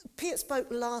Pete spoke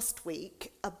last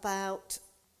week about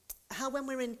how when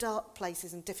we're in dark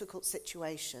places and difficult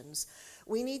situations,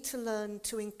 we need to learn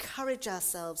to encourage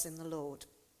ourselves in the Lord.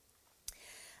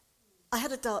 I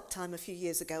had a dark time a few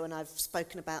years ago, and I've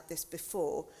spoken about this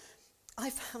before.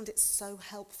 I found it so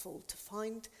helpful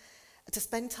to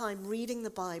spend time reading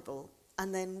the Bible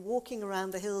and then walking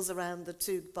around the hills around the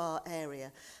Tug Bar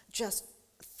area, just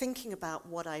thinking about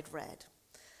what I'd read.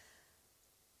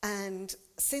 And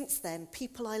since then,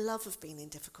 people I love have been in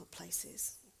difficult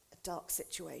places, dark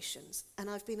situations, and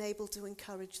I've been able to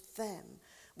encourage them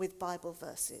with Bible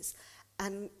verses.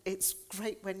 And it's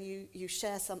great when you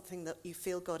share something that you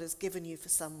feel God has given you for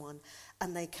someone,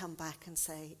 and they come back and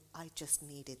say, I just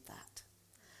needed that.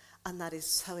 And that is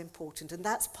so important. And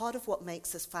that's part of what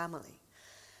makes us family.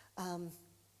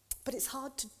 But it's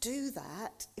hard to do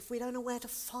that if we don't know where to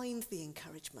find the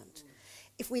encouragement,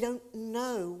 if we don't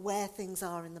know where things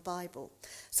are in the Bible.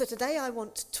 So today I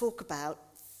want to talk about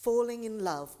falling in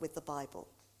love with the Bible.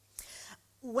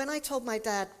 When I told my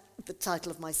dad the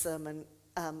title of my sermon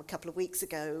a couple of weeks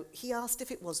ago, he asked if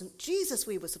it wasn't Jesus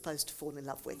we were supposed to fall in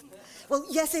love with. Well,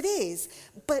 yes, it is.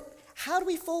 But how do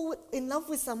we fall in love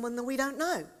with someone that we don't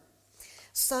know?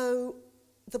 So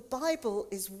the Bible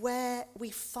is where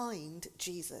we find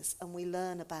Jesus and we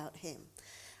learn about him.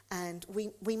 And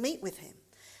we meet with him.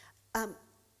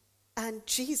 And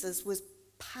Jesus was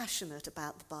passionate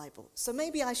about the Bible. So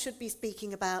maybe I should be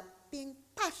speaking about being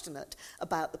passionate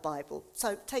about the Bible.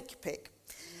 So take your pick.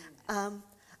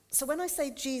 So when I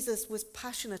say Jesus was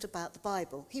passionate about the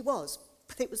Bible, he was.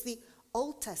 But it was the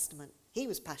Old Testament he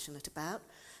was passionate about,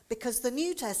 because the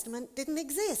New Testament didn't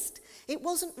exist. It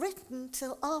wasn't written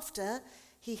till after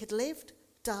he had lived,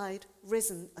 died,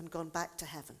 risen, and gone back to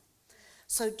heaven.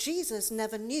 So Jesus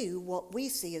never knew what we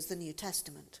see as the New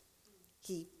Testament.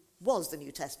 He was the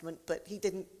New Testament, but he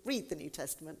didn't read the New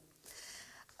Testament.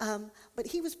 But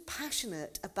he was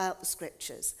passionate about the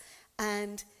Scriptures.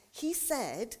 And he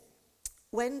said,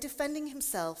 when defending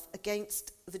himself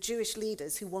against the Jewish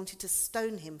leaders who wanted to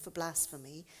stone him for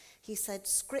blasphemy, he said,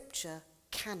 Scripture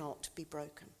cannot be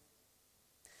broken.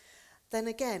 Then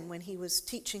again, when he was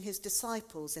teaching his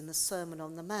disciples in the Sermon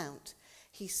on the Mount,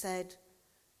 he said,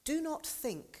 do not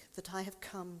think that I have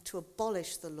come to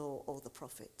abolish the law or the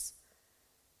prophets.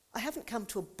 I haven't come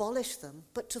to abolish them,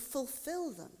 but to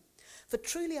fulfill them. For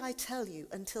truly I tell you,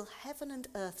 until heaven and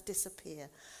earth disappear,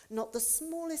 not the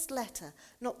smallest letter,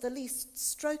 not the least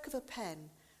stroke of a pen,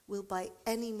 will by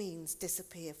any means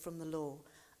disappear from the law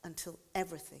until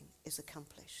everything is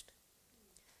accomplished.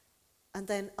 And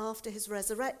then after his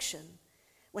resurrection,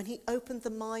 when he opened the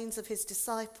minds of his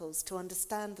disciples to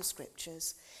understand the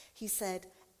Scriptures, he said,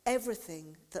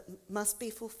 everything that must be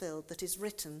fulfilled that is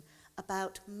written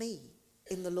about me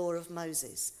in the law of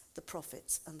Moses, the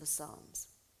prophets, and the Psalms.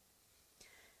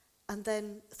 And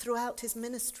then throughout his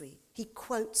ministry, he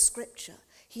quotes Scripture.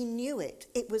 He knew it.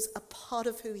 It was a part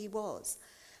of who he was.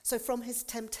 So from his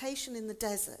temptation in the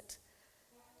desert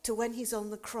to when he's on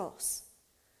the cross,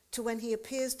 to when he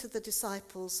appears to the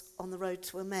disciples on the road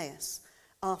to Emmaus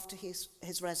after his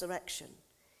resurrection,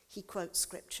 he quotes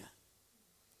Scripture.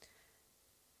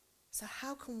 So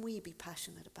how can we be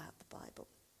passionate about the Bible?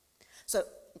 So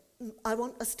I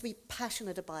want us to be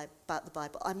passionate about the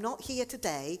Bible. I'm not here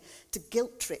today to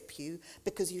guilt trip you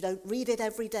because you don't read it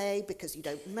every day, because you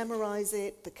don't memorize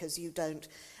it, because you don't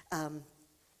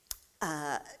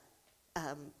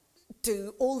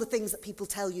do all the things that people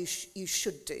tell you you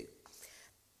should do.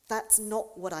 That's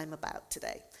not what I'm about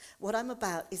today. What I'm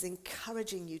about is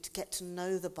encouraging you to get to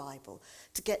know the Bible,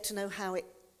 to get to know how it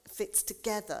fits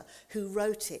together, who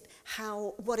wrote it,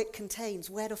 what it contains,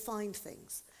 where to find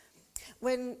things.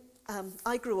 When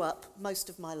I grew up most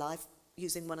of my life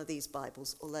using one of these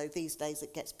Bibles, although these days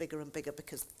it gets bigger and bigger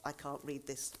because I can't read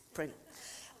this print.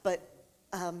 But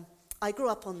I grew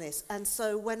up on this, and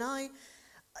so when I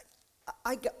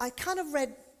kind of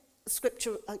read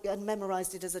Scripture and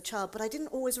memorized it as a child, but I didn't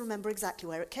always remember exactly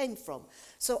where it came from.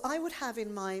 So I would have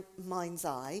in my mind's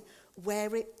eye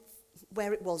where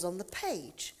it was on the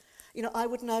page. You know, I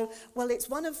would know, well, it's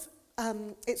one of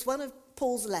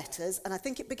Paul's letters, and I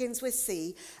think it begins with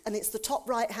C, and it's the top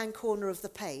right-hand corner of the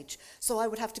page. So I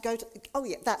would have to go to, oh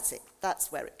yeah, that's it.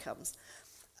 That's where it comes.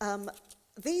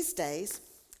 These days,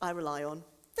 I rely on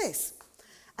this.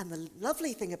 And the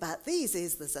lovely thing about these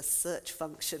is there's a search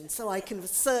function, so I can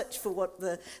search for what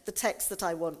the text that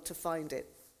I want to find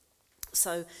it.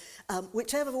 So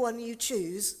whichever one you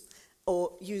choose,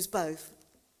 or use both,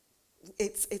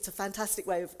 it's a fantastic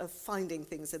way of finding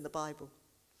things in the Bible.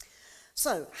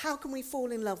 So how can we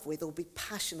fall in love with or be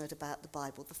passionate about the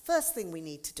Bible? The first thing we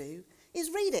need to do is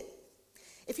read it.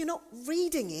 If you're not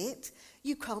reading it,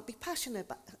 you can't be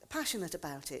passionate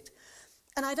about it.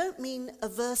 And I don't mean a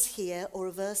verse here or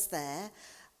a verse there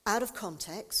out of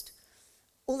context.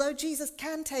 Although Jesus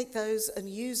can take those and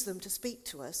use them to speak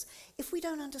to us, if we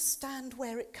don't understand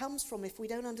where it comes from, if we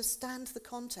don't understand the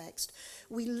context,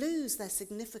 we lose their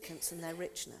significance and their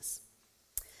richness.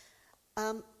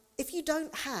 If you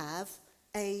don't have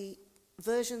a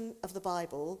version of the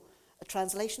Bible, a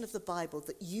translation of the Bible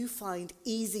that you find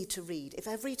easy to read, if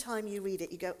every time you read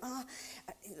it you go,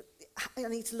 I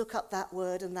need to look up that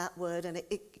word, and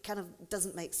it kind of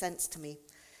doesn't make sense to me,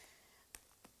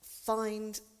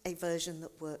 find a version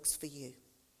that works for you.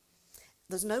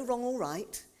 There's no wrong or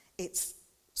right. It's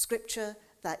scripture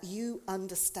that you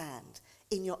understand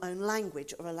in your own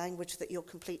language, or a language that you're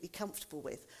completely comfortable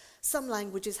with. Some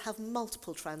languages have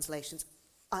multiple translations.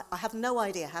 I have no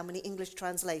idea how many English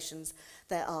translations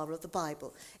there are of the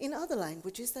Bible. In other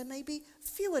languages, there may be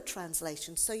fewer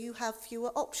translations, so you have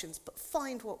fewer options, but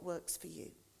find what works for you.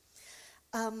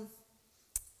 And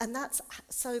that's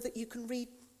so that you can read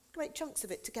great chunks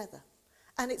of it together.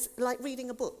 And it's like reading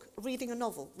a book, reading a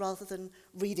novel, rather than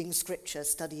reading scripture,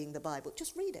 studying the Bible.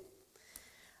 Just read it.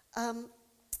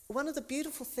 One of the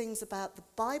beautiful things about the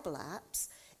Bible apps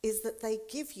is that they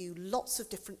give you lots of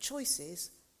different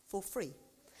choices for free.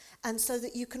 And so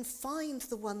that you can find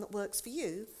the one that works for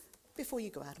you before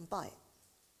you go out and buy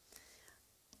it.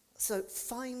 So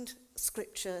find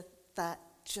scripture that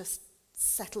just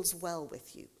settles well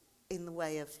with you in the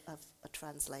way of a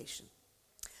translation.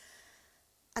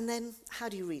 And then, how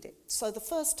do you read it? So the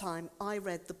first time I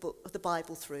read the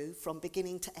Bible through from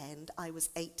beginning to end, I was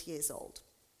 8 years old.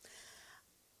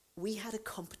 We had a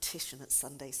competition at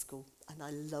Sunday school, and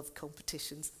I love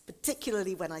competitions,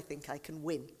 particularly when I think I can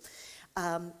win.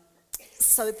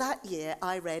 So that year,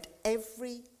 I read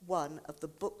every one of the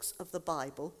books of the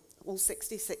Bible, all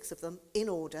 66 of them, in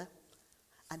order,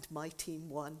 and my team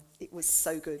won. It was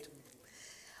so good.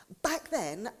 Back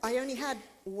then, I only had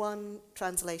one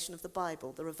translation of the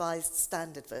Bible, the Revised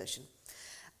Standard Version.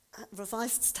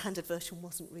 Revised Standard Version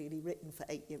wasn't really written for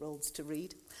 8-year-olds to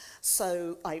read.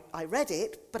 So I read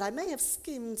it, but I may have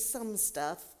skimmed some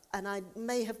stuff, and I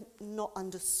may have not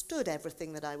understood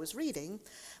everything that I was reading,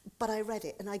 but I read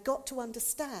it, and I got to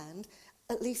understand,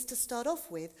 at least to start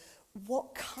off with,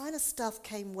 what kind of stuff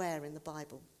came where in the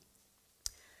Bible.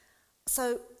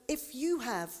 So if you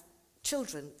have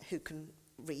children who can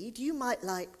read, you might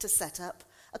like to set up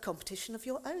a competition of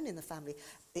your own in the family.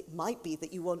 It might be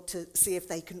that you want to see if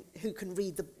who can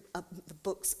read the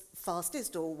books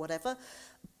fastest or whatever,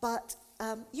 but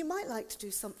you might like to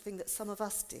do something that some of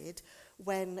us did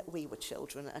when we were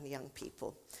children and young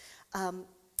people.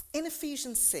 In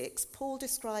Ephesians 6, Paul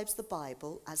describes the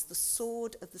Bible as the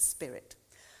sword of the Spirit.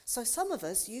 So some of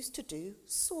us used to do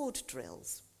sword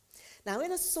drills. Now,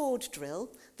 in a sword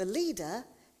drill, the leader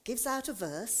gives out a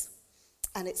verse,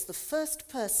 and it's the first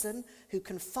person who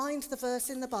can find the verse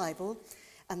in the Bible,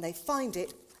 and they find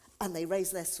it, and they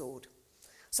raise their sword.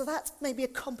 So that's maybe a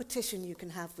competition you can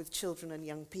have with children and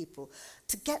young people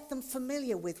to get them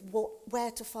familiar with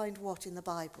where to find what in the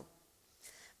Bible.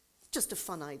 Just a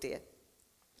fun idea.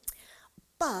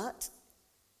 But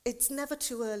it's never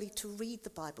too early to read the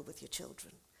Bible with your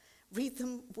children. Read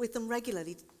them with them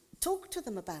regularly. Talk to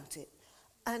them about it.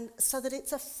 And so that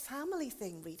it's a family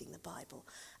thing, reading the Bible.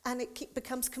 And it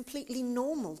becomes completely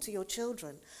normal to your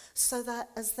children, so that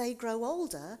as they grow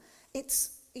older,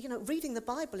 it's, reading the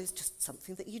Bible is just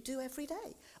something that you do every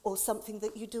day, or something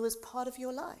that you do as part of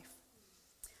your life.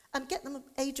 And get them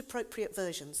age-appropriate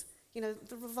versions. The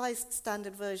Revised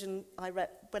Standard Version I read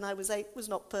when I was 8 was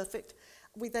not perfect.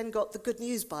 We then got the Good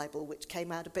News Bible, which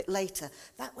came out a bit later.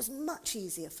 That was much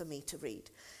easier for me to read.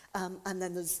 And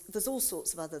then there's all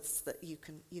sorts of others that you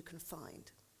can find.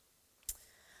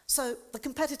 So the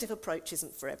competitive approach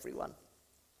isn't for everyone.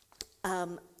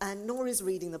 And nor is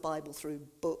reading the Bible through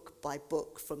book by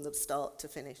book from the start to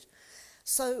finish.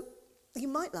 So you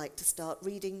might like to start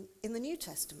reading in the New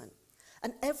Testament.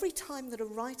 And every time that a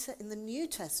writer in the New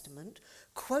Testament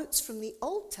quotes from the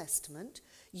Old Testament,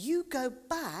 you go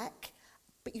back,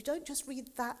 but you don't just read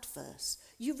that verse.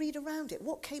 You read around it.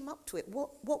 What came up to it?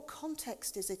 What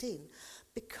context is it in?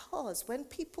 Because when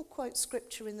people quote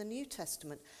scripture in the New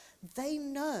Testament, they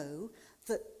know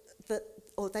that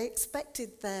or they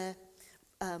expected their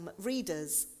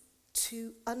readers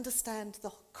to understand the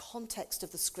context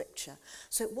of the scripture.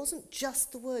 So it wasn't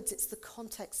just the words, it's the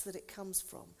context that it comes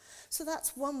from. So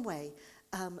that's one way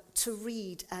to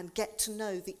read and get to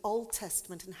know the Old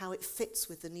Testament and how it fits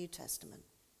with the New Testament.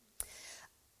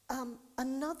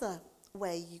 Another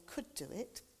way you could do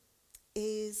it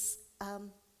is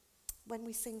when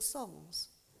we sing songs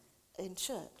in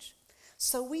church.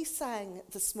 So we sang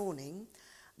this morning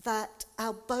that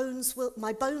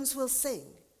my bones will sing.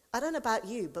 I don't know about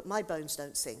you, but my bones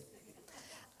don't sing.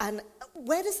 And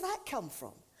where does that come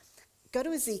from? Go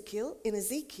to Ezekiel. In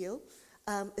Ezekiel,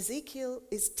 Ezekiel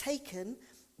is taken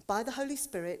by the Holy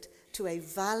Spirit to a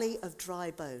valley of dry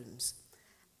bones.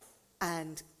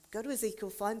 And go to Ezekiel,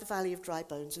 find the valley of dry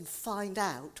bones, and find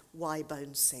out why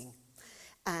bones sing.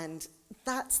 And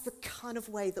that's the kind of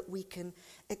way that we can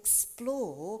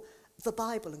explore the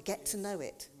Bible and get to know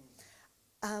it.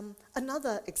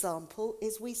 Another example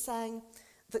is we sang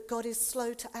that God is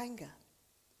slow to anger.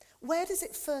 Where does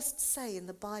it first say in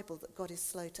the Bible that God is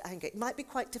slow to anger? It might be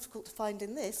quite difficult to find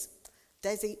in this.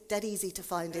 Dead easy to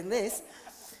find in this.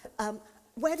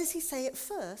 Where does he say it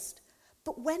first?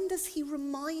 But when does he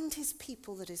remind his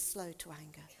people that he's slow to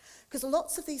anger? Because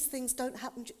lots of these things don't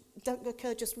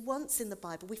occur just once in the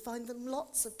Bible. We find them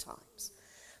lots of times.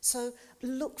 So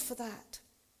look for that.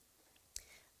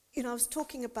 You know, I was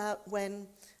talking about when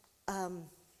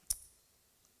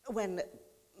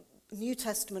New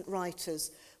Testament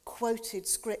writers quoted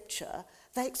scripture,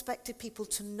 they expected people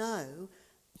to know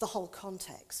the whole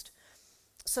context.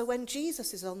 So when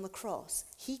Jesus is on the cross,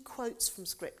 he quotes from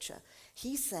scripture.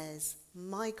 He says,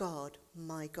 my God,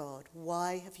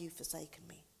 why have you forsaken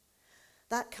me?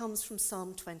 That comes from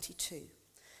Psalm 22.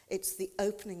 It's the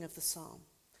opening of the psalm.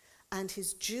 And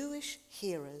his Jewish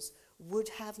hearers would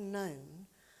have known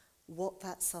what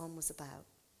that psalm was about.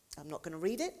 I'm not going to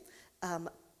read it,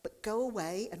 but go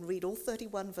away and read all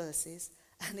 31 verses,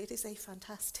 and it is a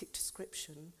fantastic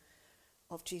description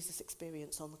of Jesus'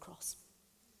 experience on the cross.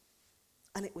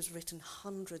 And it was written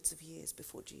hundreds of years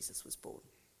before Jesus was born.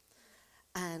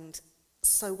 And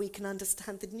so we can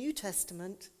understand the New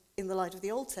Testament in the light of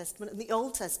the Old Testament, and the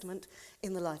Old Testament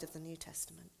in the light of the New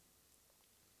Testament.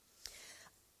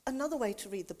 Another way to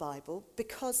read the Bible,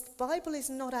 because the Bible is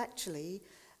not actually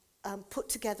put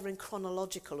together in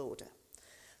chronological order.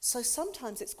 So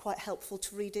sometimes it's quite helpful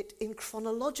to read it in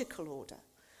chronological order.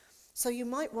 So you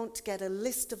might want to get a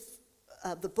list of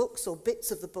the books or bits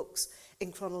of the books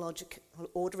in chronological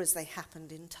order as they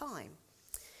happened in time.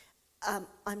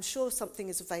 I'm sure something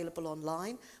is available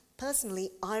online. Personally,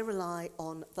 I rely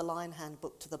on the Lion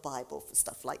Handbook to the Bible for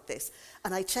stuff like this.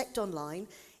 And I checked online.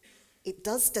 It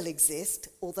does still exist,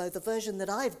 although the version that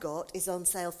I've got is on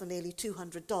sale for nearly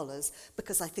 $200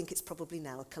 because I think it's probably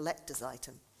now a collector's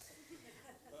item.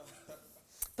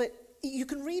 But you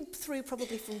can read through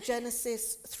probably from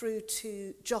Genesis through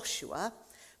to Joshua,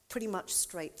 pretty much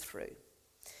straight through.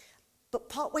 But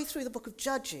partway through the book of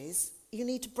Judges, you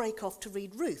need to break off to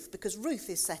read Ruth, because Ruth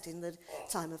is set in the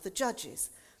time of the Judges.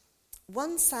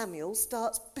 1 Samuel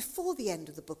starts before the end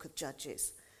of the book of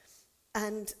Judges,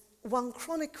 and 1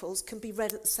 Chronicles can be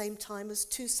read at the same time as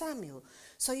 2 Samuel,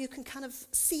 so you can kind of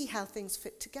see how things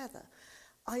fit together.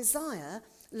 Isaiah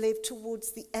lived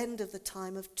towards the end of the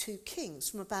time of 2 Kings,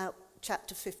 from about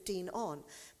chapter 15 on,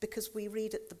 because we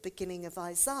read at the beginning of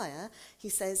Isaiah, he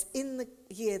says, in the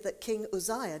year that King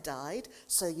Uzziah died,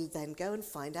 so you then go and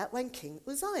find out when King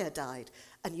Uzziah died,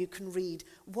 and you can read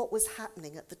what was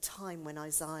happening at the time when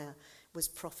Isaiah was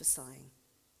prophesying.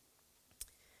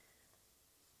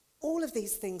 All of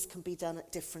these things can be done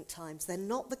at different times. They're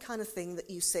not the kind of thing that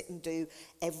you sit and do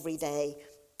every day,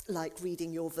 like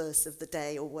reading your verse of the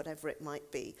day or whatever it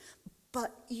might be.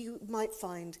 But you might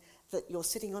find that you're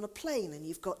sitting on a plane and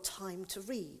you've got time to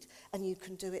read, and you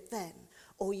can do it then.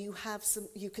 Or you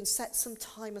can set some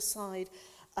time aside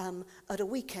at a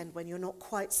weekend when you're not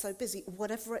quite so busy,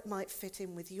 whatever it might fit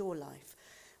in with your life.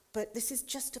 But this is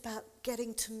just about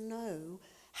getting to know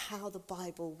how the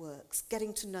Bible works,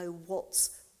 getting to know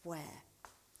what's where.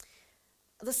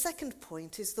 The second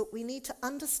point is that we need to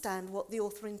understand what the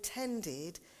author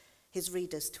intended his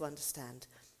readers to understand.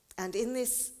 And in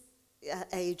this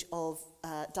age of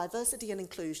diversity and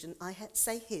inclusion, I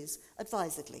say his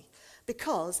advisedly,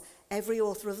 because every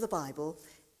author of the Bible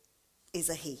is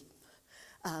a he.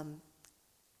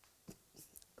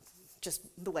 Just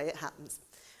the way it happens.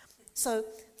 So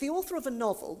the author of a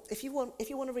novel, if you want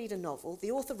to read a novel,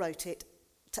 the author wrote it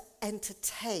to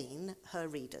entertain her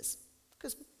readers,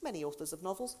 because many authors of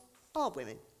novels are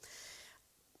women.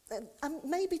 And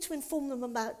maybe to inform them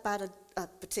about a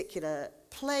particular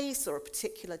place or a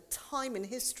particular time in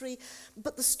history,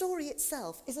 but the story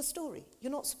itself is a story.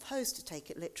 You're not supposed to take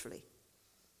it literally.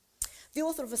 The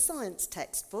author of a science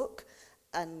textbook,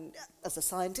 and as a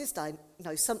scientist I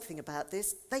know something about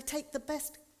this, they take the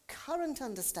best current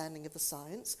understanding of the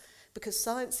science, because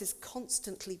science is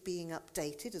constantly being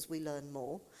updated as we learn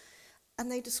more, and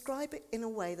they describe it in a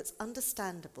way that's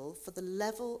understandable for the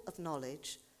level of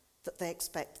knowledge that they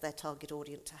expect their target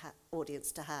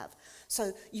audience to have.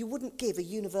 So you wouldn't give a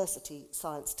university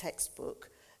science textbook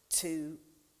to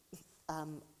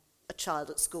a child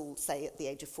at school, say at the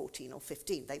age of 14 or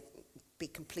 15. They'd be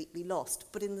completely lost.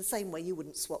 But in the same way, you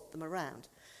wouldn't swap them around.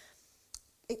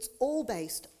 It's all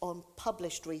based on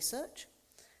published research,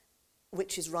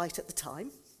 which is right at the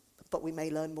time, but we may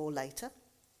learn more later.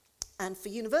 And for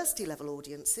university level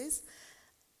audiences,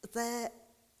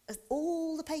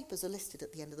 all the papers are listed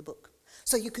at the end of the book.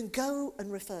 So you can go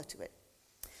and refer to it.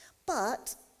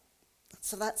 But,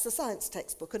 so that's a science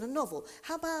textbook and a novel.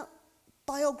 How about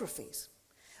biographies?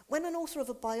 When an author of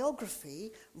a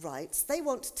biography writes, they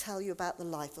want to tell you about the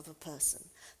life of a person.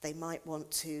 They might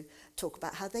want to talk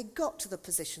about how they got to the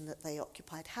position that they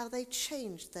occupied, how they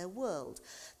changed their world.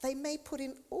 They may put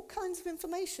in all kinds of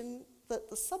information that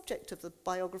the subject of the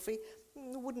biography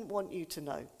wouldn't want you to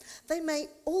know. They may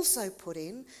also put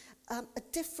in a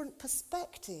different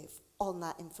perspective on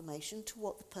that information to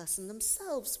what the person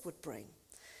themselves would bring.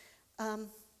 The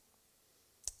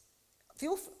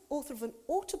author of an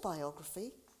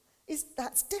autobiography,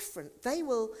 that's different. They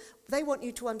want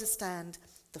you to understand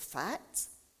the facts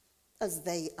as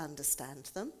they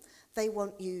understand them. They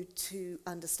want you to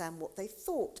understand what they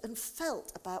thought and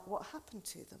felt about what happened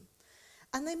to them.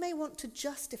 And they may want to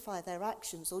justify their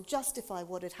actions or justify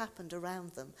what had happened around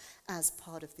them as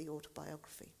part of the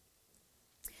autobiography.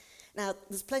 Now,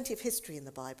 there's plenty of history in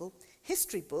the Bible.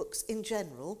 History books, in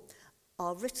general,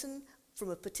 are written from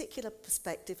a particular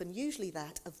perspective, and usually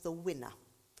that of the winner.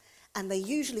 And they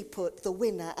usually put the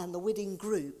winner and the winning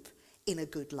group in a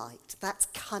good light. That's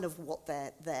kind of what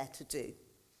they're there to do.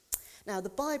 Now, the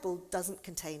Bible doesn't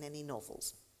contain any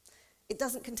novels. It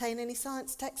doesn't contain any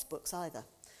science textbooks either.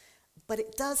 But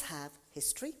it does have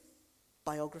history,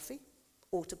 biography,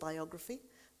 autobiography,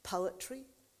 poetry,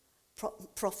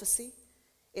 prophecy.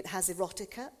 It has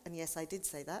erotica, and yes, I did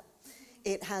say that.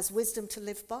 It has wisdom to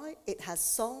live by. It has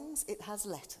songs. It has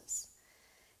letters.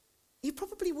 You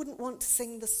probably wouldn't want to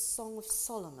sing the Song of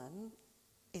Solomon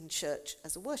in church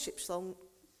as a worship song,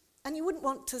 and you wouldn't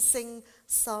want to sing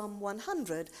Psalm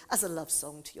 100 as a love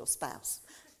song to your spouse.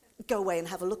 Go away and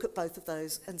have a look at both of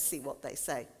those and see what they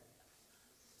say.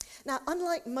 Now,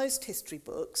 unlike most history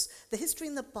books, the history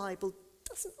in the Bible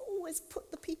doesn't always put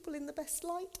the people in the best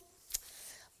light.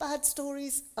 Bad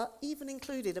stories are even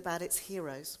included about its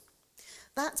heroes.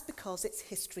 That's because it's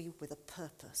history with a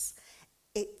purpose.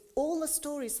 All the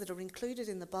stories that are included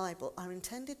in the Bible are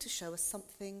intended to show us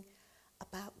something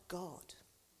about God.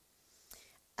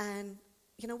 And,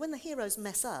 you know, when the heroes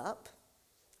mess up,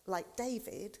 like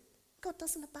David, God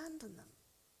doesn't abandon them.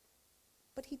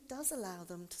 But he does allow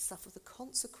them to suffer the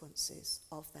consequences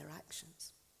of their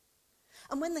actions.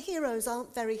 And when the heroes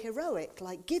aren't very heroic,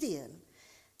 like Gideon,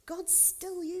 God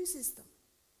still uses them.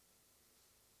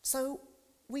 So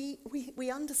we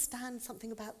understand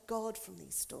something about God from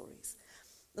these stories.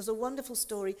 There's a wonderful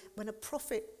story when a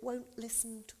prophet won't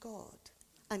listen to God,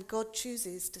 and God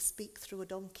chooses to speak through a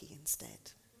donkey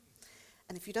instead.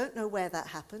 And if you don't know where that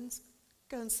happens,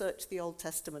 go and search the Old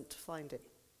Testament to find it.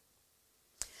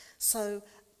 So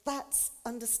that's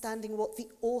understanding what the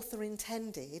author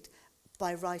intended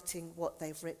by writing what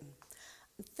they've written.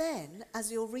 Then,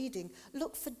 as you're reading,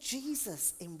 look for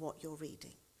Jesus in what you're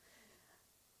reading.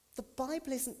 The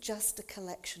Bible isn't just a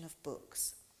collection of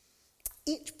books.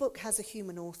 Each book has a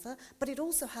human author, but it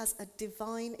also has a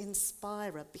divine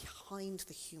inspirer behind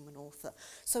the human author.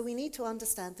 So we need to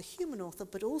understand the human author,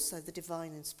 but also the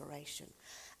divine inspiration.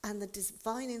 And the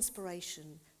divine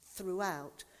inspiration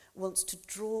throughout wants to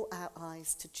draw our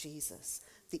eyes to Jesus,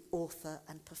 the author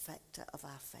and perfecter of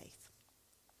our faith.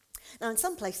 Now, in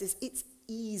some places, it's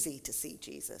easy to see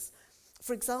Jesus.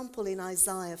 For example, in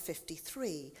Isaiah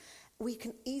 53, we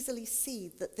can easily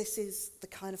see that this is the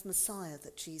kind of Messiah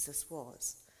that Jesus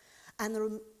was. And there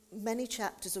are many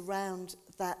chapters around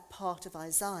that part of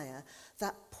Isaiah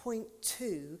that point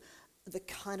to the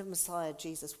kind of Messiah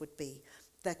Jesus would be.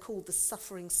 They're called the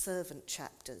suffering servant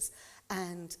chapters.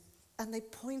 And they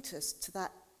point us to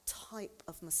that type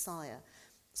of Messiah.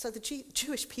 So the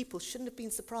Jewish people shouldn't have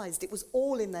been surprised. It was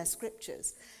all in their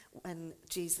scriptures when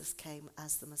Jesus came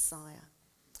as the Messiah.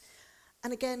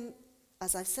 And again,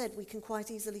 as I've said, we can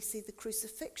quite easily see the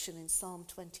crucifixion in Psalm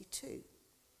 22.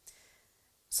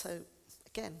 So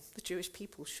again, the Jewish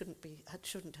people shouldn't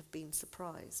have been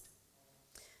surprised.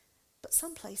 But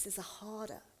some places are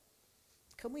harder.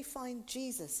 Can we find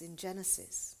Jesus in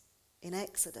Genesis, in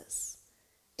Exodus,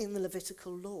 in the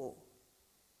Levitical law,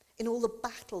 in all the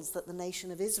battles that the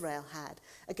nation of Israel had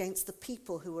against the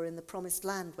people who were in the promised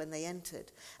land when they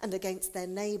entered, and against their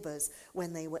neighbours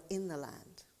when they were in the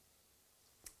land?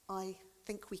 I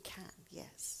think we can,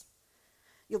 yes.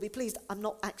 You'll be pleased I'm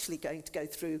not actually going to go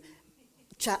through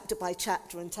chapter by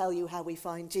chapter and tell you how we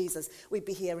find Jesus. We'd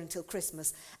be here until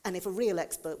Christmas. And if a real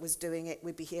expert was doing it,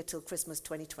 we'd be here till Christmas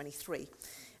 2023.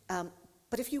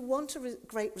 But if you want a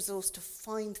great resource to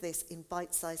find this in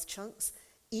bite-sized chunks,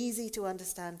 easy to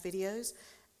understand videos,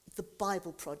 the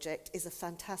Bible Project is a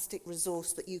fantastic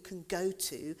resource that you can go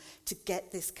to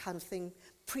get this kind of thing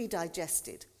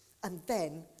pre-digested and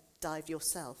then dive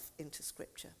yourself into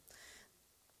Scripture.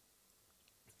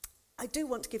 I do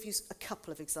want to give you a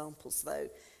couple of examples, though,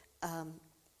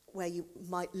 where you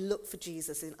might look for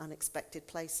Jesus in unexpected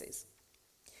places.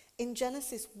 In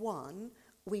Genesis 1,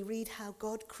 we read how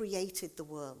God created the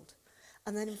world.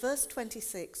 And then in verse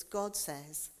 26, God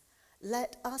says,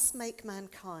 "Let us make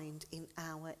mankind in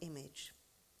our image."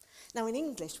 Now, in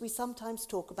English, we sometimes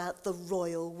talk about the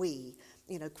royal we.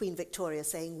 You know, Queen Victoria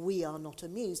saying, "We are not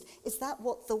amused." Is that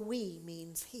what the we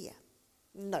means here?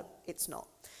 No, it's not.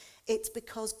 It's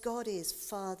because God is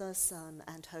Father, Son,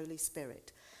 and Holy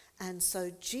Spirit. And so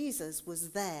Jesus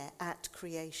was there at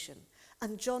creation.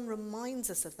 And John reminds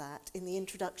us of that in the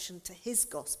introduction to his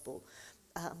gospel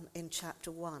in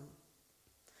chapter 1.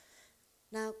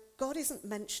 Now, God isn't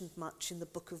mentioned much in the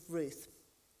book of Ruth,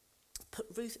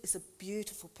 but Ruth is a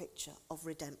beautiful picture of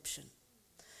redemption.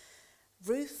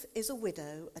 Ruth is a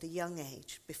widow at a young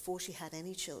age, before she had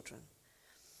any children.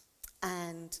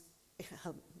 And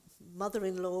her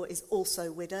mother-in-law is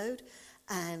also widowed,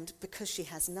 and because she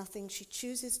has nothing, she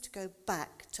chooses to go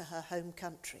back to her home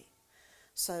country.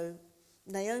 So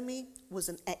Naomi was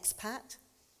an expat,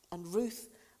 and Ruth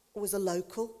was a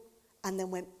local, and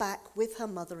then went back with her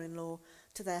mother-in-law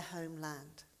to their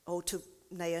homeland, or to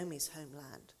Naomi's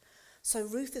homeland. So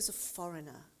Ruth is a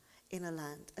foreigner in a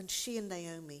land, and she and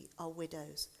Naomi are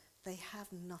widows. They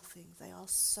have nothing. They are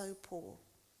so poor.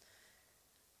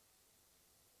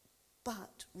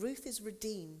 But Ruth is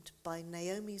redeemed by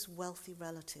Naomi's wealthy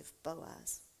relative,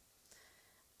 Boaz,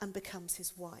 and becomes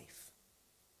his wife.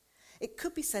 It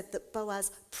could be said that Boaz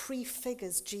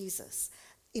prefigures Jesus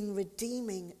in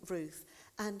redeeming Ruth,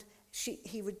 and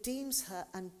he redeems her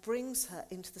and brings her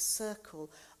into the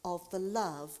circle of the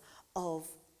love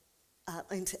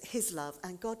into his love,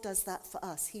 and God does that for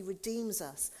us. He redeems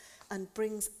us and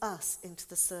brings us into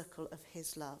the circle of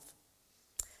his love.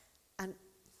 And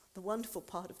the wonderful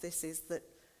part of this is that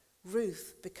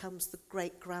Ruth becomes the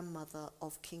great-grandmother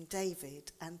of King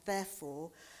David, and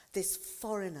therefore this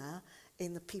foreigner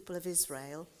in the people of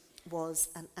Israel was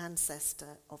an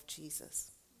ancestor of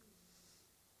Jesus.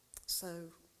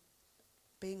 So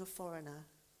being a foreigner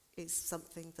is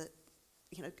something that,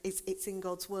 you know, it's in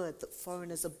God's word that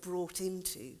foreigners are brought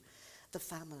into the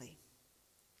family.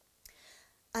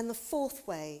 And the fourth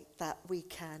way that we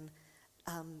can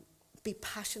be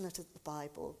passionate of the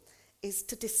Bible is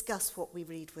to discuss what we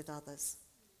read with others.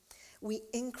 We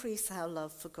increase our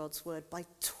love for God's word by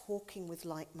talking with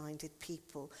like-minded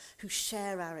people who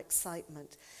share our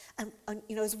excitement. And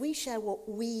you know, as we share what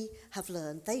we have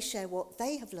learned, they share what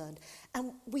they have learned,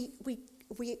 and we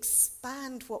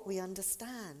expand what we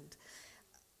understand.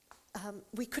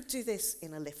 We could do this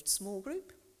in a Lift small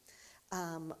group,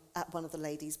 at one of the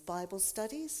ladies' Bible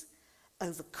studies,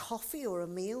 over coffee or a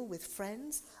meal with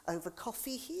friends, over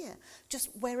coffee here. Just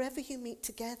wherever you meet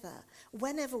together,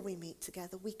 whenever we meet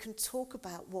together, we can talk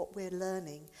about what we're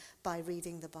learning by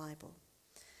reading the Bible,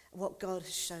 what God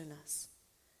has shown us.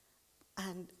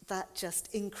 And that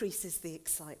just increases the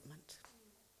excitement.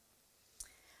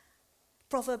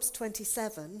 Proverbs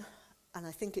 27, and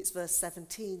I think it's verse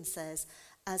 17, says,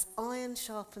 "As iron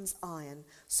sharpens iron,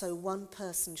 so one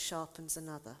person sharpens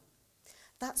another."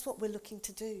 That's what we're looking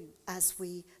to do as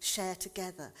we share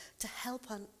together, to help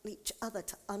each other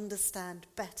to understand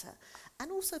better,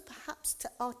 and also perhaps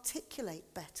to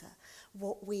articulate better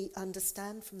what we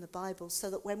understand from the Bible,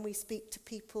 so that when we speak to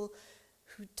people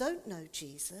who don't know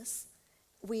Jesus,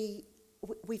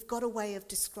 we've got a way of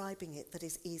describing it that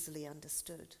is easily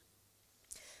understood.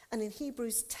 And in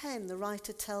Hebrews 10, the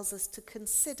writer tells us to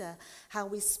consider how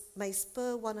we may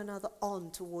spur one another on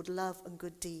toward love and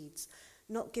good deeds,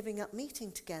 not giving up meeting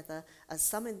together, as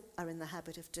some are in the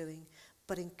habit of doing,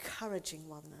 but encouraging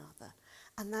one another.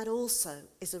 And that also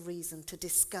is a reason to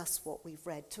discuss what we've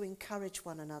read, to encourage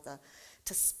one another,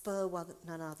 to spur one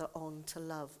another on to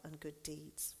love and good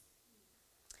deeds.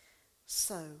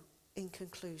 So, in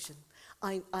conclusion,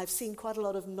 I've seen quite a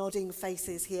lot of nodding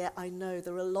faces here. I know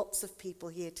there are lots of people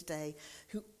here today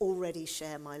who already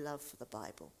share my love for the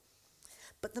Bible.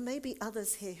 But there may be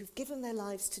others here who've given their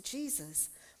lives to Jesus,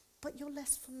 but you're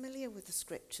less familiar with the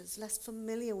scriptures, less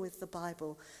familiar with the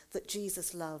Bible that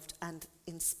Jesus loved and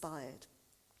inspired.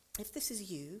 If this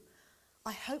is you,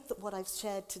 I hope that what I've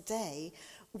shared today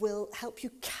will help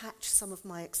you catch some of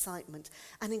my excitement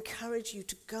and encourage you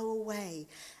to go away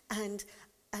and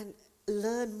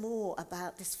learn more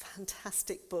about this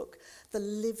fantastic book, the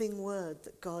living word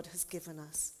that God has given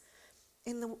us.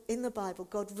 In the Bible,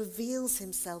 God reveals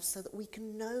himself so that we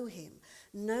can know him,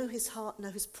 know his heart,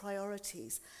 know his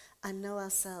priorities, and know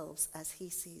ourselves as he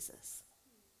sees us.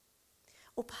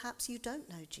 Or perhaps you don't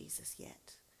know Jesus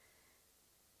yet,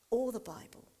 or the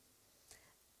Bible.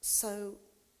 So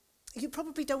you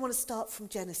probably don't want to start from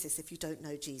Genesis if you don't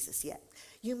know Jesus yet.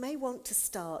 You may want to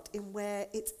start in where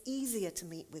it's easier to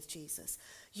meet with Jesus.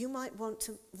 You might want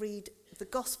to read the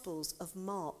Gospels of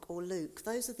Mark or Luke.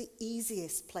 Those are the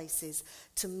easiest places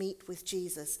to meet with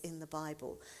Jesus in the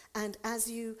Bible. And as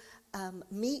you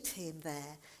meet him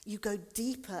there, you go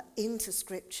deeper into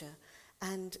Scripture.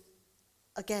 And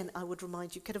again, I would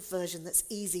remind you, get a version that's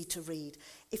easy to read.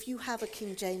 If you have a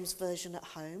King James version at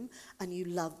home and you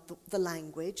love the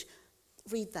language,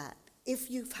 read that. If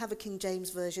you have a King James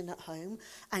version at home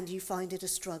and you find it a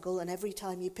struggle and every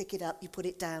time you pick it up you put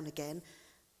it down again,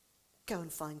 go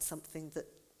and find something that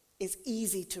is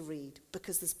easy to read,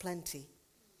 because there's plenty.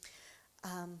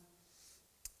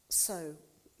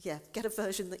 Get a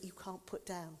version that you can't put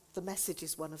down. The Message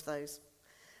is one of those,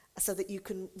 so that you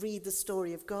can read the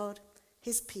story of God,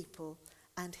 his people,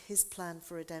 and his plan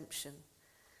for redemption.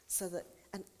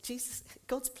 And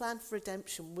God's plan for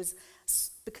redemption was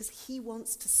because he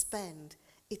wants to spend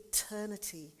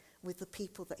eternity with the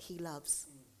people that he loves,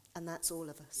 and that's all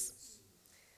of us.